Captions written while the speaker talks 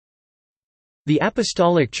The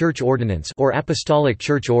Apostolic Church-Ordinance or Apostolic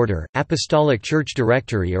Church Order, Apostolic Church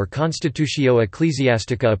Directory or Constitutio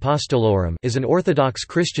Ecclesiastica Apostolorum is an Orthodox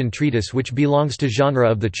Christian treatise which belongs to genre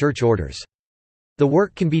of the Church Orders. The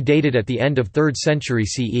work can be dated at the end of 3rd century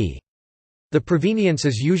CE. The provenience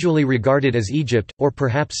is usually regarded as Egypt, or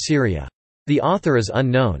perhaps Syria. The author is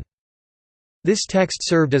unknown. This text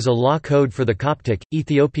served as a law code for the Coptic,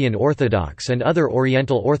 Ethiopian Orthodox and other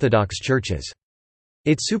Oriental Orthodox churches.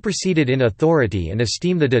 It superseded in authority and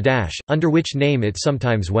esteem the Didache, under which name it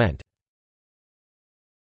sometimes went.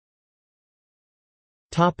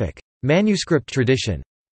 Manuscript tradition.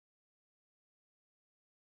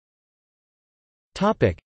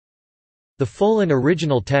 The full and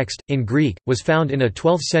original text, in Greek, was found in a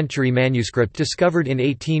 12th-century manuscript discovered in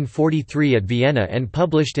 1843 at Vienna and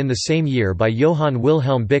published in the same year by Johann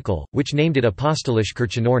Wilhelm Bickel, which named it Apostolic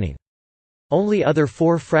Church-Ordinance. Only other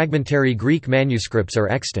 4 fragmentary Greek manuscripts are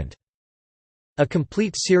extant. A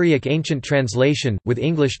complete Syriac ancient translation, with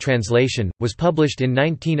English translation, was published in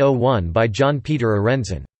 1901 by John Peter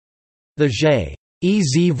Arenzen. The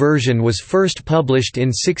J.E.Z. version was first published in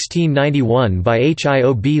 1691 by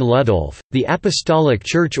Hiob Ludolf. The Apostolic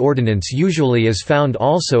Church-Ordinance usually is found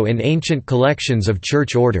also in ancient collections of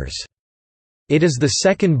church orders. It is the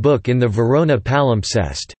second book in the Verona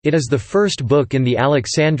Palimpsest, it is the first book in the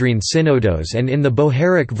Alexandrine Synodos and in the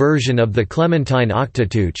Bohairic version of the Clementine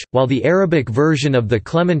Octatuche, while the Arabic version of the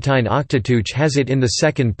Clementine Octatuche has it in the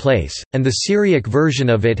second place, and the Syriac version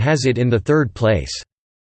of it has it in the third place.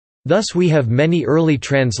 Thus we have many early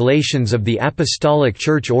translations of the Apostolic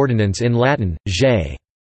Church-Ordinance in Latin, J.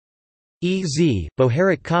 E.Z.,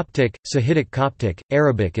 Bohairic Coptic, Sahidic Coptic,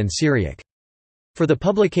 Arabic and Syriac. For the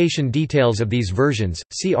publication details of these versions,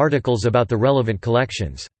 see articles about the relevant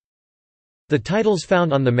collections. The titles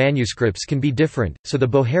found on the manuscripts can be different, so the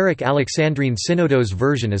Bohairic Alexandrine Synodos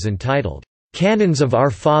version is entitled, "Canons of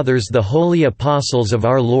our Fathers the Holy Apostles of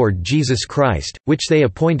our Lord Jesus Christ, which they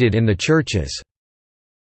appointed in the churches",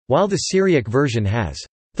 while the Syriac version has,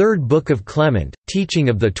 "Third Book of Clement, Teaching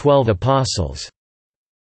of the 12 Apostles".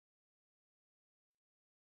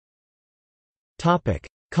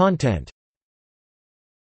 Content.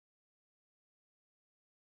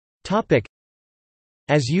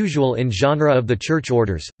 As usual in genre of the church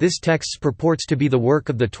orders, this text purports to be the work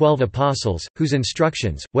of the 12 apostles, whose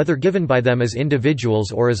instructions, whether given by them as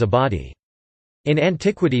individuals or as a body. In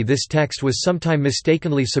antiquity this text was sometime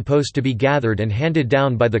mistakenly supposed to be gathered and handed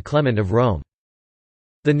down by the Clement of Rome.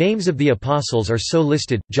 The names of the apostles are so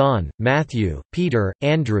listed: John, Matthew, Peter,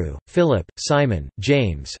 Andrew, Philip, Simon,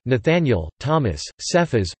 James, Nathanael, Thomas,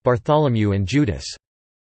 Cephas, Bartholomew and Judas.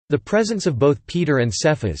 The presence of both Peter and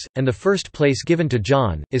Cephas, and the first place given to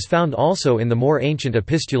John, is found also in the more ancient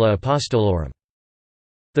Epistula Apostolorum.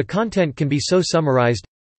 The content can be so summarized.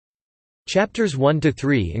 Chapters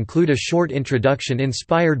 1–3 include a short introduction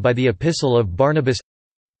inspired by the Epistle of Barnabas.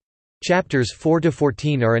 Chapters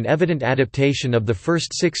 4–14 are an evident adaptation of the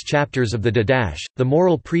first 6 chapters of the Didache, the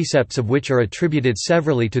moral precepts of which are attributed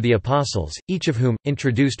severally to the apostles, each of whom,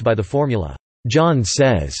 introduced by the formula, "John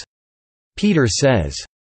says", "Peter says",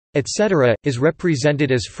 etc., is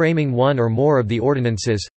represented as framing one or more of the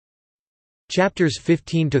ordinances. Chapters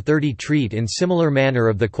 15–30 treat in similar manner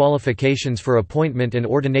of the qualifications for appointment and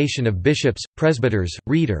ordination of bishops, presbyters,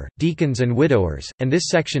 reader, deacons and widowers, and this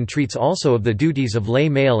section treats also of the duties of lay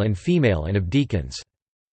male and female and of deacons.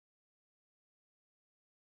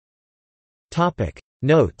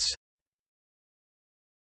 Notes.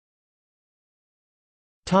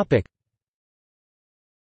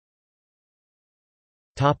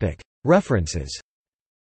 References.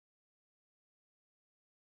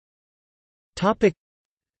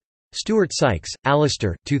 Stuart Sykes,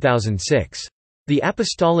 Alistair, 2006. The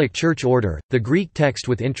Apostolic Church Order, The Greek Text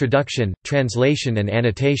with Introduction, Translation and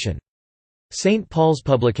Annotation. St. Paul's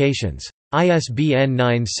Publications. ISBN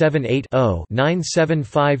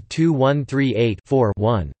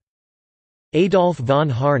 978-0-9752138-4-1. Adolf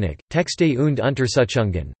von Harnack, Texte und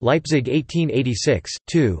Untersuchungen, Leipzig 1886,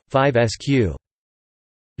 2, 5 SQ.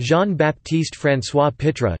 Jean-Baptiste François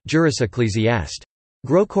Pitre, Juris Ecclesiast.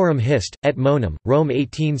 Grocorum Hist, et Monum, Rome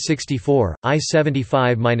 1864,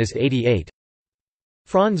 I-75–88.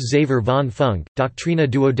 Franz Xaver von Funk, Doctrina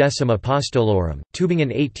duodecima Apostolorum,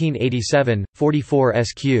 Tübingen 1887, 44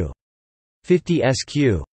 SQ. 50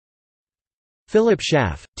 SQ. Philip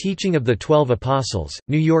Schaff, Teaching of the 12 Apostles,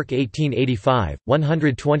 New York 1885,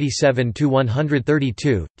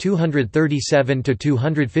 127–132,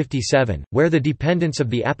 237–257, where the dependence of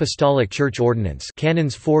the Apostolic Church-Ordinance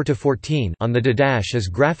Canons 4–14 on the Didache is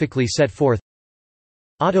graphically set forth.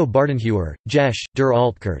 Otto Bardenhuer, Jesch, der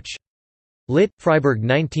Altkirche. Lit. Freiburg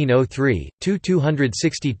 1903,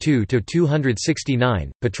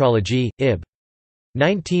 262–269, Patrology, Ib.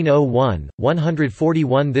 1901,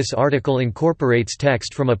 141. This article incorporates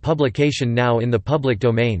text from a publication now in the public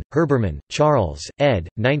domain. Herbermann, Charles, ed.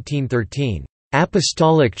 1913.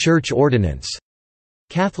 Apostolic Church-Ordinance.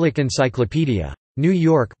 Catholic Encyclopedia. New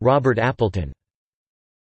York, Robert Appleton.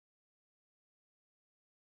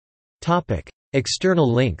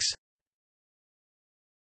 External links.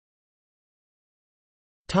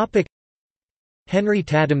 Henry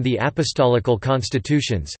Tatham, The Apostolical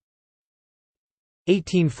Constitutions,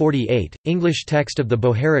 1848, English text of the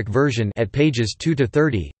Bohairic version at pages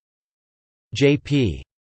 2–30. J.P.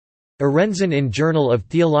 Arenzen in Journal of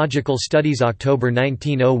Theological Studies, October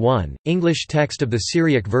 1901, English text of the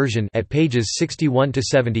Syriac version at pages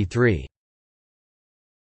 61–73.